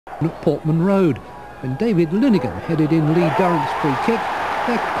at Portman Road. When David Linighan headed in Lee Durrant's free kick,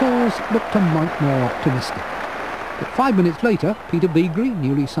 their cause looked a mite more optimistic. But 5 minutes later, Peter Beagrie,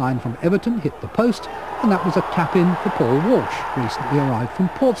 newly signed from Everton, hit the post, and that was a tap-in for Paul Walsh, recently arrived from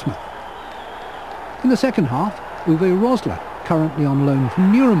Portsmouth. In the second half, Uwe Rosler, currently on loan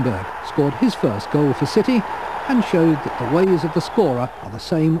from Nuremberg, scored his first goal for City and showed that the ways of the scorer are the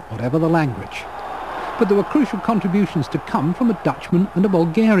same whatever the language. But there were crucial contributions to come from a Dutchman and a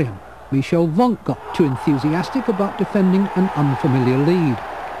Bulgarian. Michel Vonk got too enthusiastic about defending an unfamiliar lead.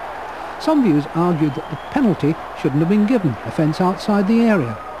 Some views argued that the penalty shouldn't have been given, a fence outside the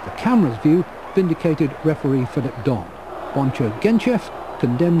area. The camera's view vindicated referee Philip Don. Bontcho Guentchev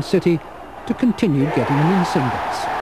condemned City to continue getting them in singles.